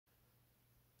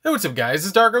Hey, what's up guys,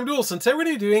 it's DarkArmedDuelist, and today we're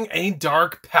going to be doing a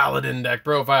Dark Paladin deck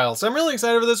profile. So I'm really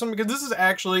excited for this one because this is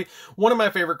actually one of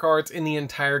my favorite cards in the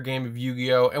entire game of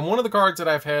Yu-Gi-Oh! And one of the cards that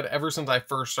I've had ever since I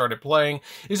first started playing.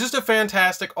 Is just a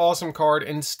fantastic, awesome card,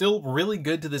 and still really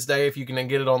good to this day if you can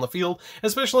get it on the field,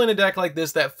 especially in a deck like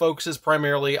this that focuses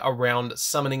primarily around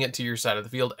summoning it to your side of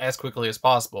the field as quickly as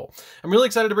possible. I'm really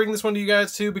excited to bring this one to you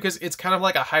guys too because it's kind of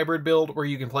like a hybrid build where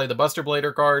you can play the Buster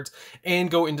Blader cards and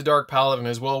go into Dark Paladin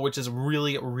as well, which is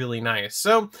really nice.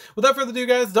 So without further ado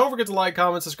guys, don't forget to like,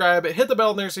 comment, subscribe, hit the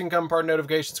bell there so you can become part of the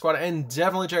notification squad, and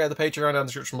definitely check out the Patreon down in the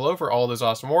description below for all those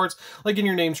awesome rewards, like getting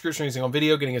your name description using on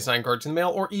video, getting a signed card in the mail,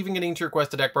 or even getting to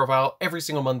request a deck profile every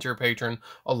single month to your patron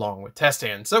along with test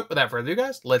hands. So without further ado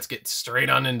guys, let's get straight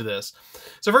on into this.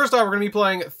 So first off, we're going to be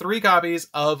playing 3 copies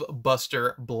of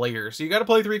Buster Blader. So you got to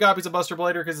play 3 copies of Buster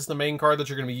Blader because it's the main card that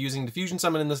you're going to be using to fusion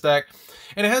summon in this deck,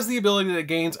 and it has the ability that it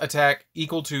gains attack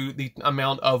equal to the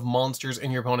amount of monsters in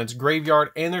your opponent's graveyard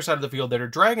and their side of the field that are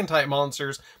dragon type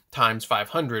monsters times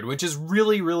 500, which is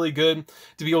really good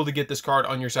to be able to get this card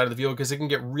on your side of the field because it can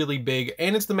get really big,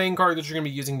 and it's the main card that you're going to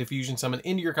be using to fusion summon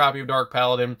into your copy of Dark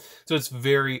Paladin, so it's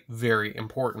very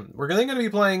important. We're then going to be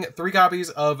playing 3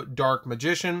 copies of Dark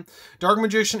Magician. Dark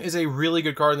Magician is a really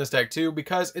good card in this deck too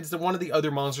because it's one of the other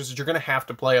monsters that you're going to have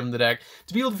to play on the deck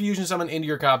to be able to fusion summon into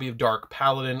your copy of Dark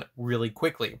Paladin really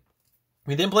quickly.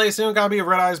 We then play a single copy of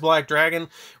Red Eyes Black Dragon.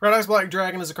 Red Eyes Black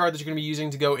Dragon is a card that you're going to be using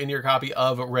to go into your copy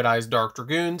of Red Eyes Dark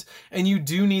Dragoons, and you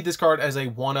do need this card as a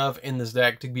one-of in this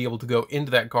deck to be able to go into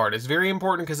that card. It's very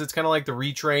important because it's kind of like the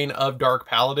retrain of Dark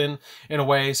Paladin in a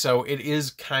way, so it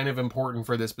is kind of important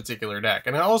for this particular deck.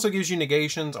 And it also gives you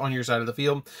negations on your side of the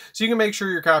field, so you can make sure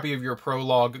your copy of your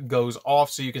prologue goes off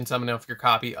so you can summon off your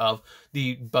copy of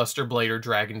the Buster Blader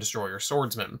Dragon Destroyer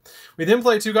Swordsman. We then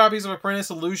play 2 copies of Apprentice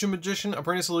Illusion Magician.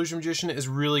 Apprentice Illusion Magician is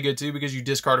really good too because you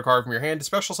discard a card from your hand to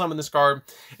special summon this card,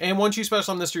 and once you special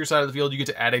summon this to your side of the field, you get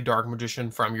to add a Dark Magician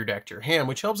from your deck to your hand,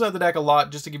 which helps out the deck a lot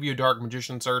just to give you a Dark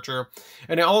Magician searcher.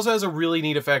 And it also has a really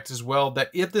neat effect as well that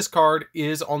if this card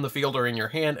is on the field or in your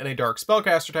hand and a Dark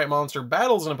Spellcaster type monster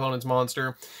battles an opponent's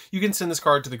monster, you can send this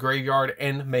card to the graveyard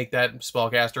and make that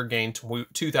Spellcaster gain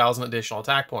 2,000 additional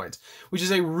attack points, which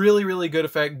is a really good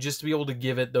effect just to be able to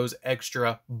give it those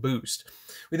extra boost.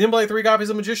 We then play 3 copies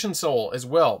of Magician's Soul as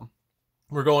well.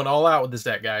 We're going all out with this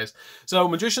deck, guys. So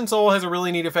Magician's Soul has a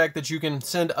really neat effect that you can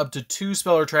send up to 2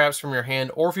 spell or traps from your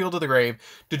hand or field to the grave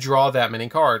to draw that many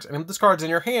cards. And if this card's in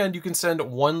your hand, you can send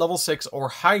 1 level 6 or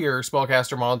higher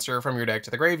spellcaster monster from your deck to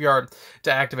the graveyard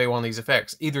to activate one of these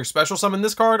effects. Either special summon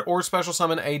this card or special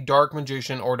summon a Dark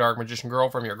Magician or Dark Magician Girl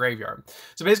from your graveyard.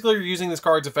 So basically you're using this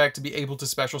card's effect to be able to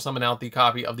special summon out the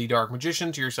copy of the Dark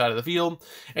Magician to your side of the field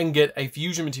and get a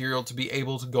fusion material to be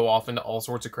able to go off into all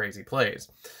sorts of crazy plays.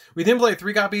 We then play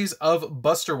 3 copies of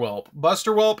Buster Whelp.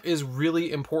 Buster Whelp is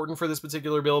really important for this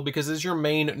particular build because it's your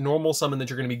main normal summon that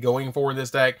you're going to be going for in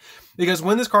this deck. Because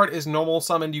when this card is normal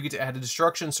summoned, you get to add a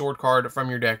Destruction Sword card from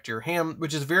your deck to your hand,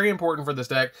 which is very important for this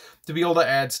deck to be able to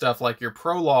add stuff like your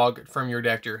prologue from your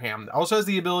deck to your hand. It also has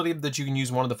the ability that you can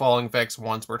use one of the following effects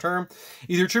once per turn.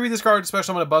 Either tribute this card to special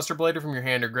summon a Buster Blader from your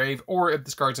hand or grave, or if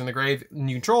this card's in the grave and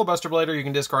you control a Buster Blader, you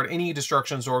can discard any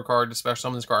Destruction Sword card to special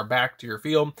summon this card back to your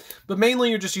field. But mainly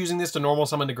you're just using this to normal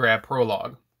summon to grab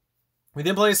prologue. We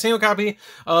then play a single copy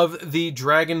of the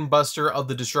Dragon Buster of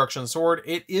the Destruction Sword.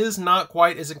 It is not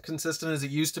quite as consistent as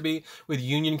it used to be, with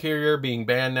Union Carrier being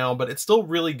banned now, but it's still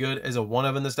really good as a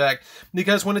one-of in this deck,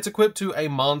 because when it's equipped to a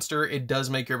monster, it does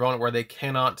make your opponent where they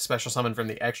cannot special summon from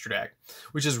the extra deck,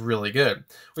 which is really good.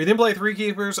 We then play 3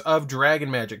 Keepers of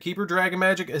Dragon Magic. Keeper Dragon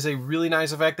Magic is a really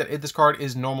nice effect that if this card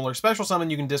is normal or special summon,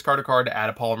 you can discard a card to add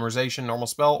a Polymerization normal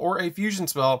spell or a fusion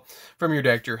spell from your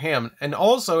deck to your hand. And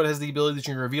also it has the ability that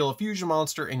you can reveal a fusion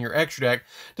monster in your extra deck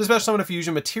to special summon a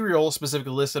fusion material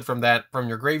specifically listed from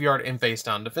your graveyard in face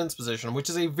down defense position, which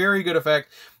is a very good effect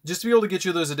just to be able to get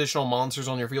you those additional monsters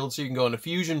on your field so you can go into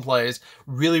fusion plays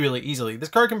really easily. This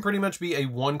card can pretty much be a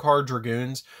 1-card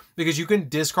Dragoons because you can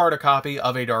discard a copy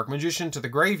of a Dark Magician to the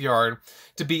graveyard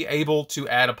to be able to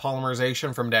add a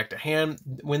Polymerization from deck to hand,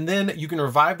 when then you can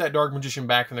revive that Dark Magician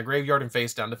back from the graveyard and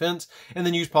face down defense, and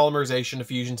then use Polymerization to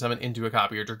fusion summon into a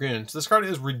copy of Dragoon. So this card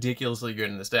is ridiculously good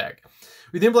in this deck.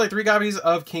 We then play 3 copies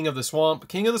of King of the Swamp.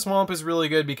 King of the Swamp is really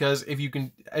good because if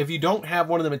you don't have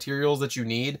one of the materials that you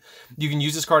need, you can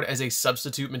use this card as a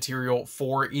substitute material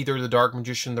for either the Dark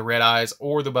Magician, the Red Eyes,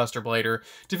 or the Buster Blader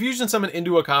to fusion summon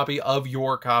into a copy of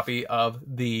your copy of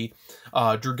the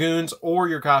Dragoons or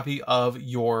your copy of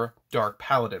your Dark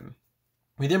Paladin.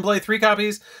 We then play 3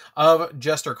 copies of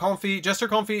Jester Ko-Fi. Jester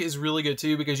Ko-Fi is really good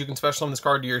too because you can special summon this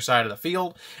card to your side of the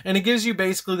field, and it gives you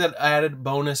basically that added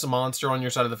bonus monster on your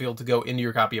side of the field to go into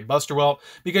your copy of Buster Welt,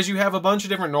 because you have a bunch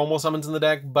of different normal summons in the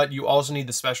deck, but you also need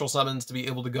the special summons to be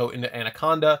able to go into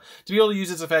Anaconda, to be able to use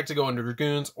its effect to go into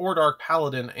Dragoons or Dark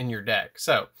Paladin in your deck.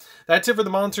 So that's it for the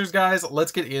monsters, guys.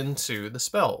 Let's get into the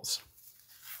spells.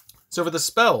 So for the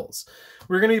spells,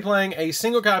 we're going to be playing a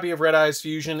single copy of Red Eyes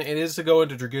Fusion. It is to go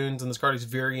into Dragoons, and this card is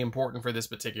very important for this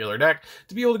particular deck,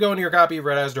 to be able to go into your copy of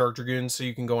Red Eyes Dark Dragoons so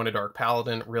you can go into Dark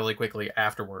Paladin really quickly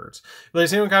afterwards. Play a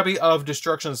single copy of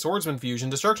Destruction Swordsman Fusion.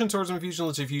 Destruction Swordsman Fusion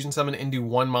lets you fusion summon into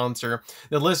one monster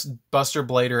that lists Buster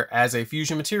Blader as a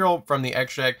fusion material from the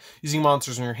extra deck, using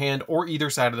monsters in your hand or either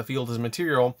side of the field as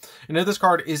material. And if this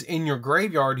card is in your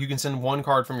graveyard, you can send one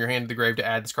card from your hand to the grave to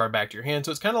add this card back to your hand.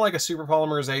 So it's kind of like a super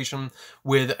polymerization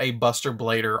with a Buster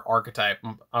Blader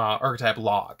archetype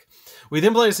log. We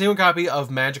then play a single copy of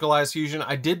Magical Eyes Fusion.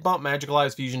 I did bump Magical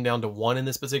Eyes Fusion down to 1 in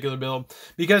this particular build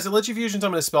because it lets you fusion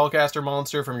summon a spellcaster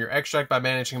monster from your extract by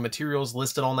banishing materials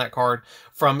listed on that card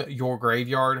from your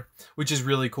graveyard, which is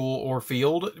really cool, or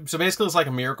field. So basically it's like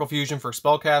a miracle fusion for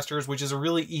spellcasters, which is a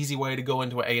really easy way to go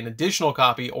into an additional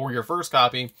copy or your first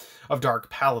copy of Dark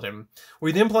Paladin.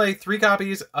 We then play 3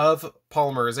 copies of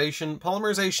Polymerization.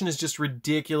 Polymerization is just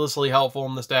ridiculously helpful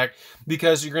in this deck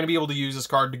because you're going to be able to use this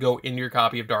card to go into your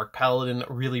copy of Dark Paladin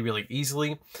really, really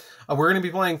easily. We're going to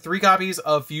be playing 3 copies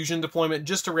of Fusion Deployment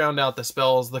just to round out the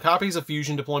spells. The copies of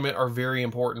Fusion Deployment are very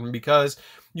important because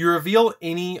you reveal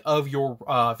any of your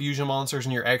fusion monsters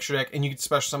in your extra deck, and you can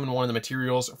special summon one of the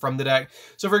materials from the deck.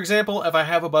 So for example, if I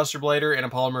have a Buster Blader and a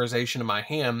Polymerization in my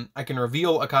hand, I can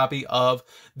reveal a copy of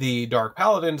the Dark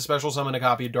Paladin to special summon a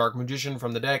copy of Dark Magician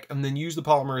from the deck, and then use the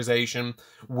Polymerization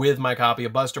with my copy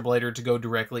of Buster Blader to go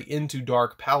directly into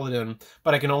Dark Paladin,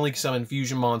 but I can only summon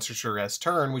fusion monsters for rest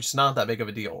turn, which is not that big of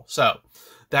a deal. So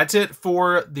that's it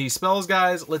for the spells,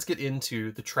 guys. Let's get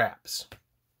into the traps.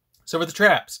 So for the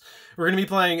traps, we're going to be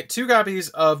playing 2 copies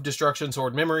of Destruction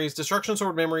Sword Memories. Destruction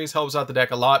Sword Memories helps out the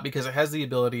deck a lot because it has the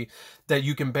ability that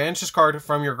you can banish this card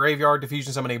from your graveyard to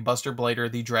fusion summon a Buster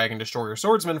Blader, the Dragon Destroyer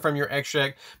Swordsman, from your extra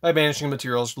deck by banishing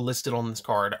materials listed on this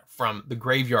card from the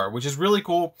graveyard, which is really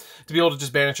cool to be able to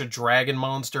just banish a dragon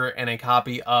monster and a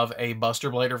copy of a Buster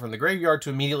Blader from the graveyard to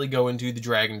immediately go into the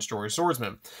Dragon Destroyer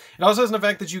Swordsman. It also has an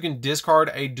effect that you can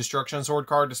discard a Destruction Sword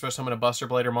card to special summon a Buster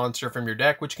Blader monster from your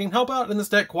deck, which can help out in this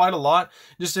deck quite a lot,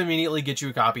 just to immediately get you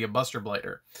a copy of Buster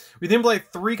Blader. We then play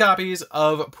 3 copies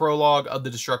of Prologue of the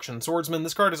Destruction Swordsman.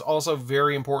 This card is also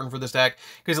very important for this deck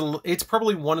because it's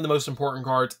probably one of the most important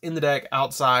cards in the deck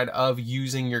outside of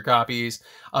using your copies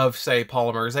of, say,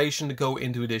 Polymerization to go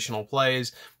into additional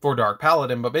plays for Dark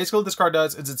Paladin. But basically what this card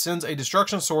does is it sends a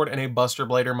Destruction Sword and a Buster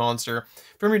Blader monster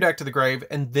from your deck to the grave,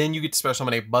 and then you get to special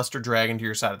summon a Buster Dragon to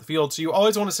your side of the field. So you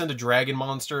always want to send a dragon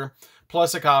monster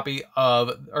plus a copy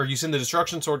of, or you send the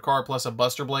Destruction Sword card plus a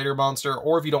Buster Blader monster,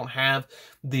 or if you don't have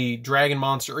the dragon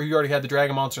monster, or you already had the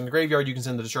dragon monster in the graveyard, you can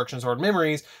send the Destruction Sword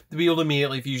Memories to be able to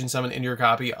immediately fusion summon into your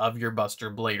copy of your Buster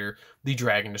Blader, the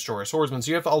Dragon Destroyer Swordsman.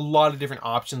 So you have a lot of different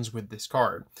options with this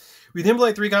card. We then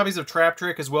play 3 copies of Trap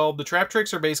Trick as well. The Trap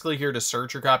Tricks are basically here to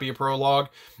search your copy of Prologue,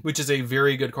 which is a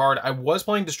very good card. I was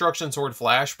playing Destruction Sword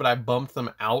Flash, but I bumped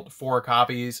them out for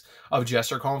copies of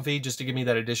Jester Ko-Fi just to give me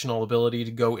that additional ability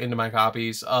to go into my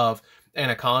copies of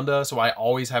Anaconda, so I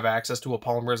always have access to a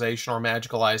Polymerization or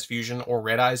Magical Eyes Fusion or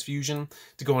Red Eyes Fusion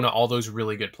to go into all those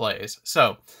really good plays.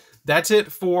 So that's it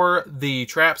for the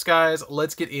traps, guys.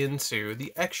 Let's get into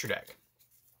the extra deck.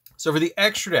 So for the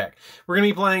extra deck, we're going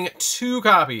to be playing 2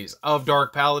 copies of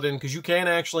Dark Paladin because you can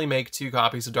actually make 2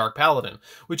 copies of Dark Paladin,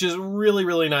 which is really,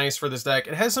 really nice for this deck.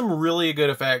 It has some really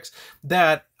good effects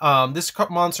that this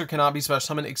monster cannot be special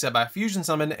summoned except by fusion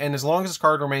summon, and as long as this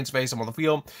card remains face up on the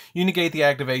field, you negate the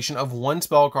activation of 1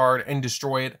 spell card and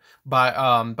destroy it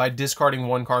by discarding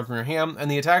 1 card from your hand,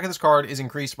 and the attack of this card is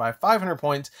increased by 500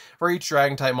 points for each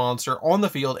dragon type monster on the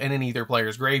field and in either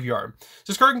player's graveyard.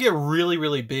 So this card can get really,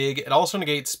 really big. It also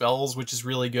negates spells, which is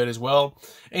really good as well,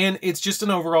 and it's just an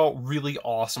overall really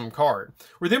awesome card.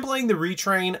 We're then playing the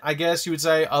retrain, I guess you would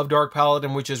say, of Dark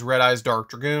Paladin, which is Red Eyes Dark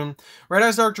Dragoon. Red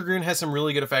Eyes Dark Dragoon has some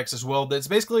really good effects as well. It's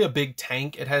basically a big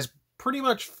tank. It has pretty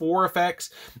much 4 effects.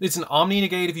 It's an Omni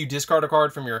Negate if you discard a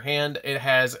card from your hand. It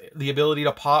has the ability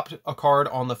to pop a card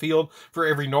on the field for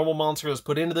every normal monster that's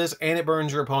put into this, and it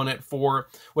burns your opponent for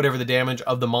whatever the damage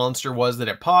of the monster was that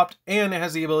it popped, and it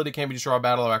has the ability to can be destroyed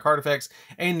by battle by card effects,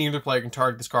 and neither player can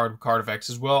target this card with card effects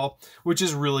as well, which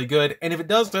is really good. And if it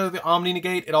does the Omni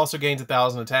Negate, it also gains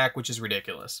 1,000 attack, which is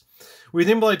ridiculous. We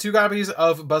then play 2 copies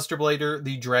of Buster Blader,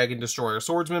 the Dragon Destroyer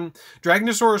Swordsman. Dragon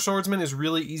Destroyer Swordsman is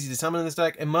really easy to summon in this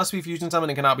deck and must be fusion summon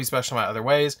and cannot be special by other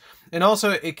ways. And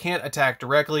also, it can't attack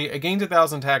directly. It gains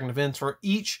 1,000 attack and defense for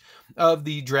each of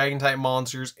the dragon-type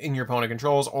monsters in your opponent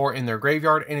controls or in their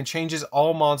graveyard, and it changes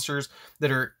all monsters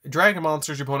that are dragon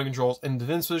monsters your opponent controls in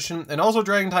defense position, and also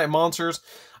dragon-type monsters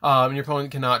your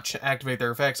opponent cannot activate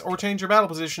their effects or change their battle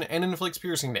position, and inflicts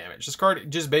piercing damage. This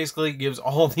card just basically gives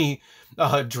all the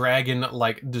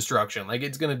dragon-like destruction. Like,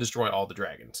 it's going to destroy all the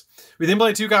dragons. We then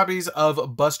play 2 copies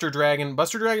of Buster Dragon.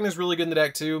 Buster Dragon is really good in the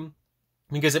deck too,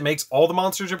 because it makes all the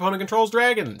monsters your opponent controls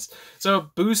dragons. So it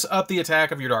boosts up the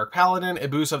attack of your Dark Paladin, it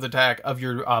boosts up the attack of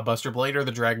your Buster Blader,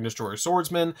 the Dragon Destroyer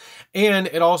Swordsman, and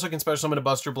it also can special summon a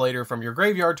Buster Blader from your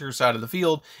graveyard to your side of the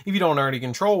field if you don't already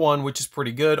control one, which is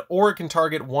pretty good, or it can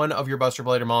target one of your Buster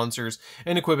Blader monsters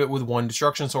and equip it with 1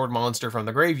 Destruction Sword monster from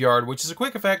the graveyard, which is a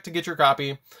quick effect to get your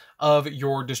copy of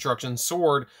your Destruction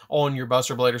Sword on your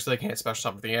Buster Blader so they can't special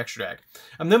summon the extra deck.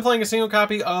 I'm then playing a single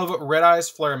copy of Red Eyes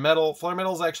Flare Metal. Flare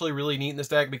Metal is actually really neat in this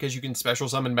deck because you can special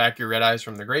summon back your Red Eyes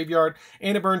from the graveyard,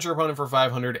 and it burns your opponent for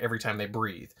 500 every time they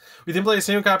breathe. We then play a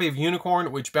single copy of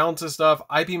Unicorn, which balances stuff.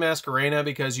 IP Masquerena,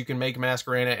 because you can make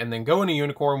Masquerena and then go into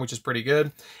Unicorn, which is pretty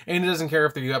good, and it doesn't care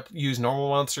if you use normal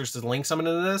monsters to link summon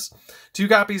into this. 2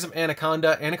 copies of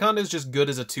Anaconda. Anaconda is just good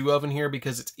as a 2-of in here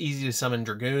because it's easy to summon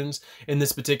Dragoons in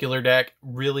this particular deck.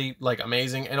 Really, like,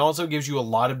 amazing, and also gives you a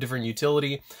lot of different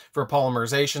utility for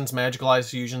polymerizations, magical ice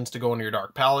fusions to go into your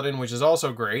Dark Paladin, which is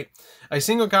also great. A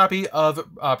single copy of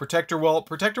Protector Whelp.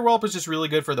 Protector Whelp is just really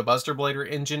good for the Buster Blader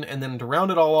engine, and then to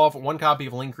round it all off, 1 copy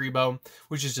of Link Rebo,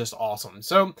 which is just awesome.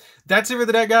 So that's it for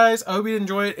the deck, guys. I hope you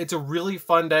enjoy it. It's a really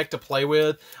fun deck to play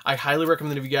with. I highly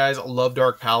recommend that if you guys love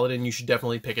Dark Paladin, you should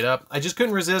definitely pick it up. I just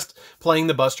couldn't resist playing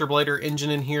the Buster Blader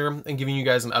engine in here and giving you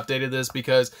guys an update of this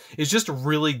because it's just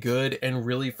really good and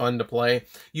really fun to play.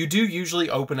 You do usually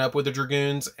open up with the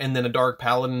Dragoons and then a Dark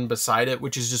Paladin beside it,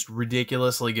 which is just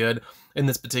ridiculously good in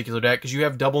this particular deck because you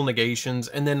have double negations,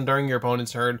 and then during your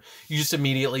opponent's turn, you just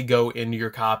immediately go into your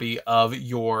copy of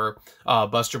your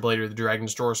Buster Blader, the Dragon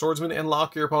Destroyer Swordsman, and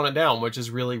lock your opponent down, which is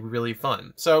really, really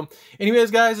fun. So anyways,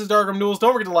 guys, this is DarkArmedDuelist.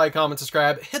 Don't forget to like, comment,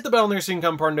 subscribe, hit the bell there so you can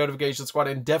become part of the notification squad,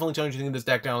 and definitely tell me what you think of this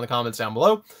deck down in the comments down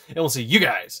below, and we'll see you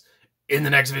guys in the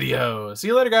next video. See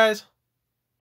you later, guys.